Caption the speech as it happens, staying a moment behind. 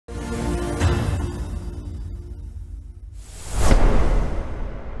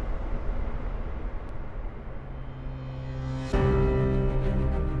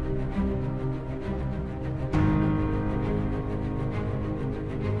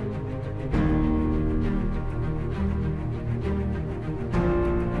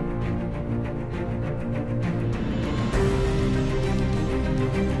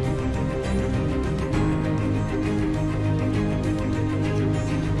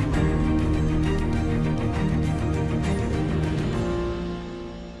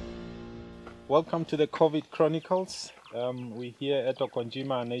Welcome to the COVID Chronicles. We're here at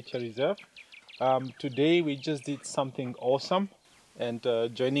Okonjima Nature Reserve. Today we just did something awesome, and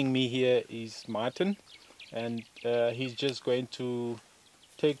joining me here is Martin, and he's just going to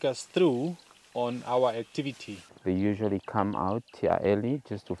take us through on our activity. They usually come out here early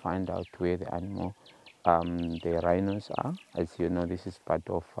just to find out where the animal, the rhinos are. As you know, this is part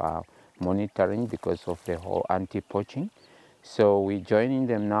of monitoring because of the whole anti-poaching. So we're joining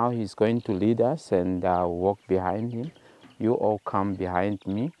them now. He's going to lead us and walk behind him. You all come behind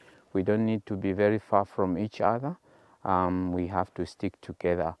me. We don't need to be very far from each other. We have to stick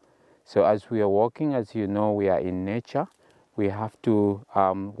together. So as we are walking, as you know, we are in nature. We have to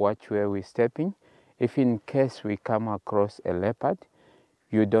watch where we're stepping. If in case we come across a leopard,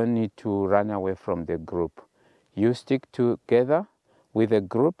 you don't need to run away from the group. You stick together with the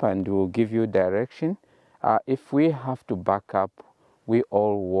group and we'll give you direction. If we have to back up, we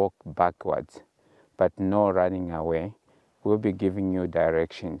all walk backwards, but no running away. We'll be giving you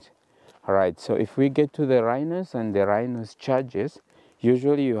directions. All right, so if we get to the rhinos and the rhinos charges,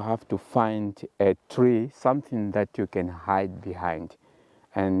 usually you have to find a tree, something that you can hide behind.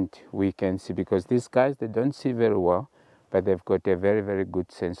 And we can see, because these guys, they don't see very well, but they've got a very, very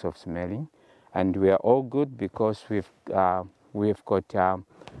good sense of smelling. And we are all good because we've got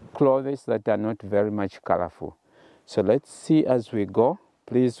clothes that are not very much colorful. So let's see as we go.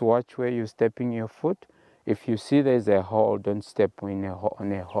 Please watch where you're stepping your foot. If you see there's a hole, don't step on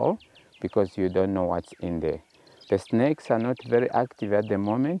a hole because you don't know what's in there. The snakes are not very active at the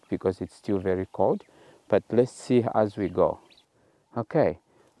moment because it's still very cold, but let's see as we go. Okay,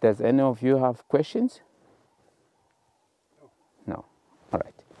 does any of you have questions? No. All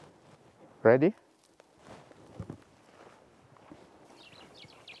right. Ready?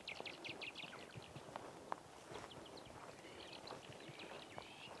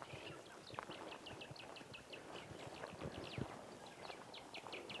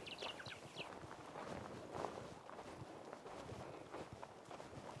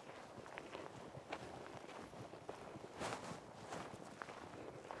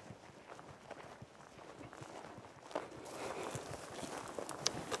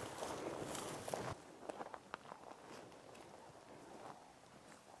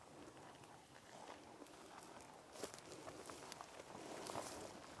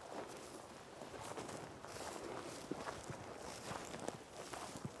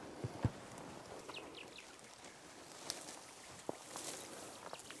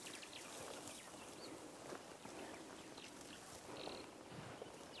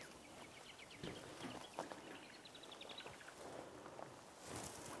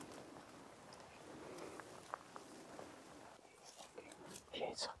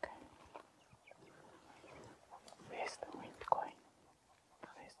 It's okay. Where's the wind going?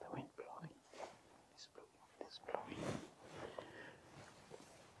 Where's the wind blowing? It's blowing.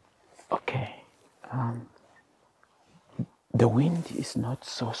 Okay. The wind is not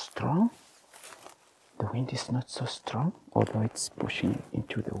so strong. The wind is not so strong, although it's pushing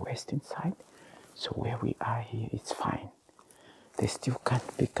into the western side. So where we are here, it's fine. They still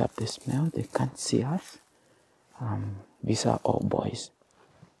can't pick up the smell. They can't see us. These are all boys.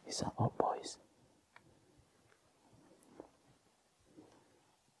 These are all boys.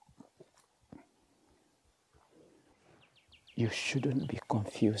 You shouldn't be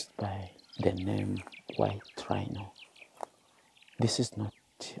confused by the name white rhino. This is not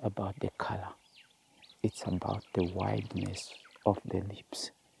about the color. It's about the wideness of the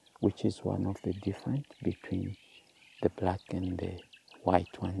lips, which is one of the difference between the black and the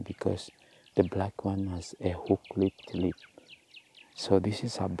white one, because the black one has a hook-lipped lip. So this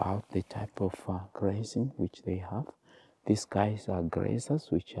is about the type of grazing which they have. These guys are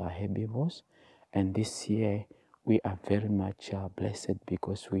grazers, which are herbivores. And this year we are very much blessed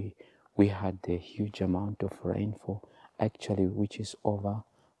because we had a huge amount of rainfall, actually, which is over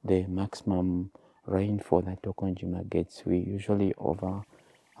the maximum rainfall that Okonjima gets. We usually over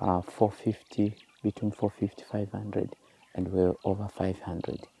 450, between 450, 500, and we're over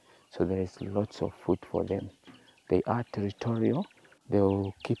 500. So there is lots of food for them. They are territorial. They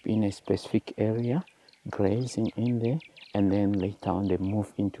will keep in a specific area, grazing in there, and then later on they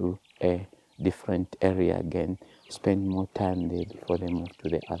move into a different area again, spend more time there before they move to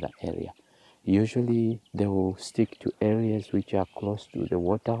the other area. Usually they will stick to areas which are close to the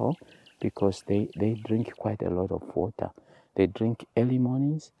water hole because they drink quite a lot of water. They drink early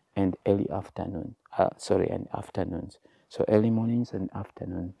mornings and afternoons. So early mornings and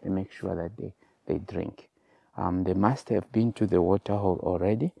afternoon, they make sure that they drink. They must have been to the water hole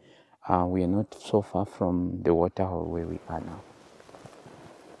already. We are not so far from the water hole where we are now.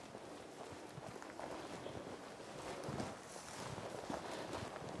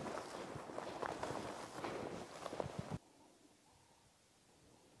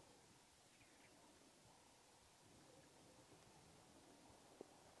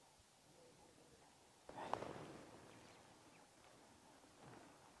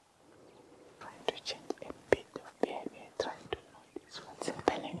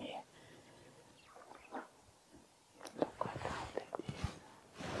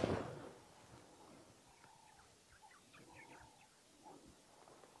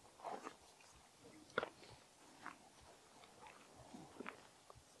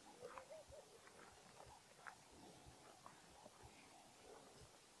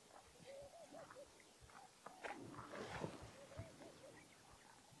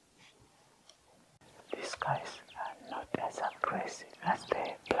 guys are not as aggressive as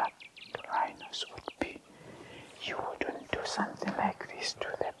the black rhinos would be. You wouldn't do something like this to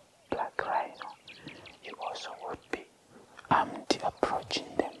the black rhino. You also would be armed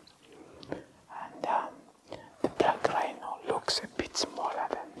approaching them. And the black rhino looks a bit smaller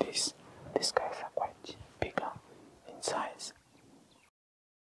than this. These guys are quite bigger in size.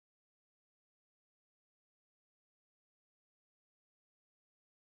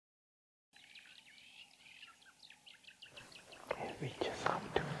 Okay, we just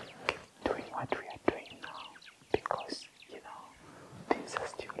have to keep doing what we are doing now because, you know, things are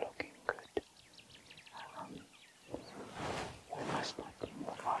still looking good. We must not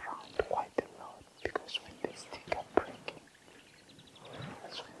move around quite a lot because when they stick are breaking,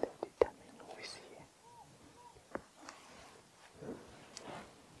 that's when they determine who is here.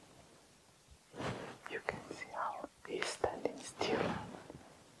 You can see how he's standing still.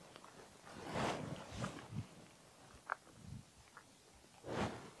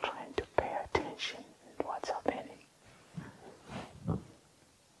 Trying to pay attention to what's happening.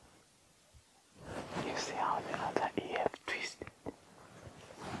 You see how the other ear twisted.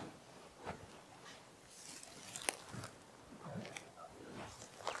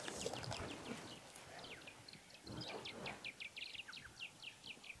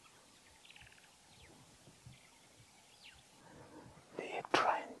 They're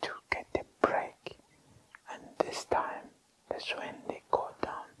trying to get a break, and this time, that's when they go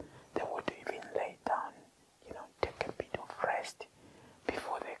down. They would even lay down, you know, take a bit of rest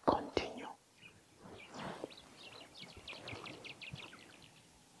before they continue.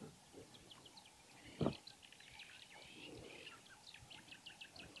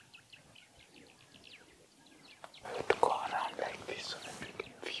 We would go around like this so that we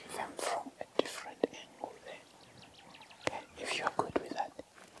can view them from a different angle there. Okay, if you're good with that.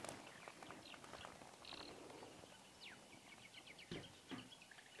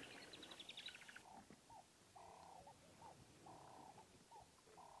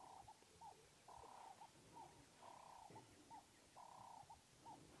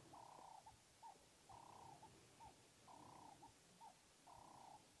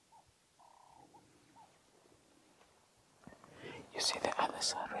 You see the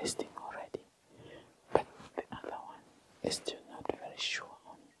others are resting already, but the other one is still not very sure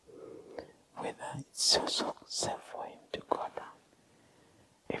on whether it's also safe for him to go down,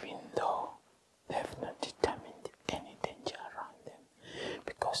 even though they have not determined any danger around them,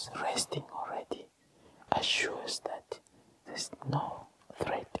 because resting already assures that there's no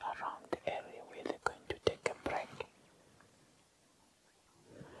threat around the area where they're going to take a break.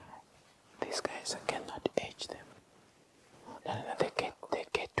 These guys, I cannot age them. No, they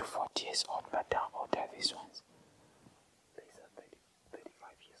get to 40 years old, but how old are these ones? These are 35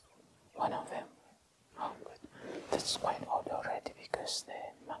 years old. One of them? Oh, good. That's quite old already because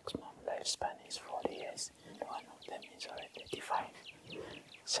the maximum lifespan is 40 years. And one of them is already 35.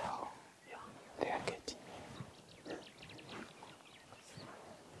 So, yeah, they are getting there.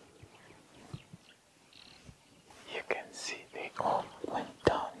 You can see they all went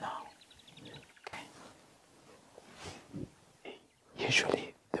down now.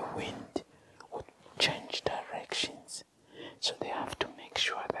 Usually the wind would change directions, so they have to make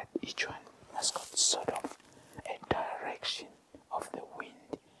sure that each one has got sort of a direction of the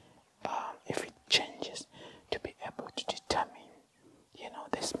wind if it changes, to be able to determine, you know,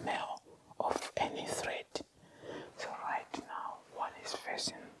 the smell of any threat. So right now one is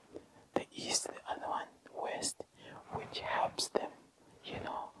facing the east, the other one west, which helps them, you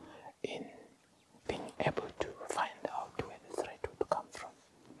know, in being able to find out where the threat would come from.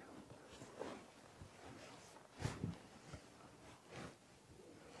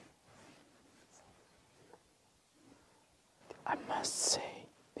 I must say,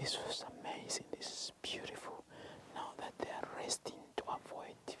 this was amazing. This is beautiful. Now that they are resting to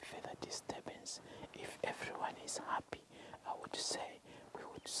avoid further disturbance, if everyone is happy, I would say we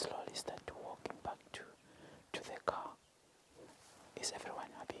would slowly start walking back to the car. Is everyone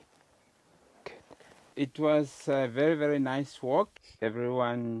happy? Good. It was a very, very nice walk.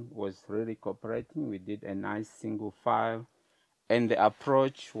 Everyone was really cooperating. We did a nice single file, and the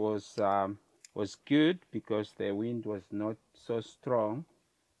approach was good because the wind was not so strong.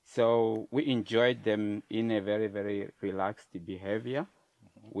 So we enjoyed them in a very, very relaxed behavior.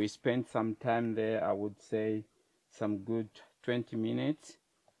 We spent some time there, I would say some good 20 minutes,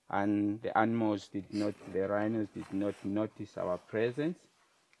 and the animals did not, the rhinos did not notice our presence.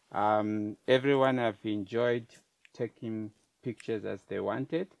 Everyone have enjoyed taking pictures as they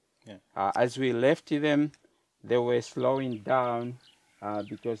wanted. Yeah. As we left them, they were slowing down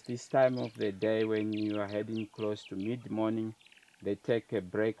because this time of the day when you are heading close to mid-morning, they take a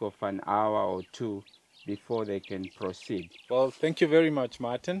break of an hour or two before they can proceed. Well, thank you very much,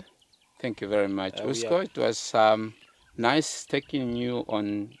 Martin. Thank you very much. Usko, it was nice taking you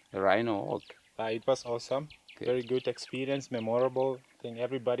on a rhino walk. It was awesome. Okay. Very good experience, memorable. I think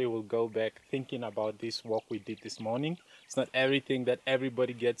everybody will go back thinking about this walk we did this morning. It's not everything that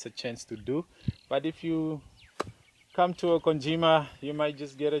everybody gets a chance to do, but if you come to Okonjima, you might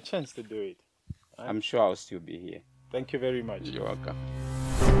just get a chance to do it. I'm sure I'll still be here. Thank you very much. You're welcome.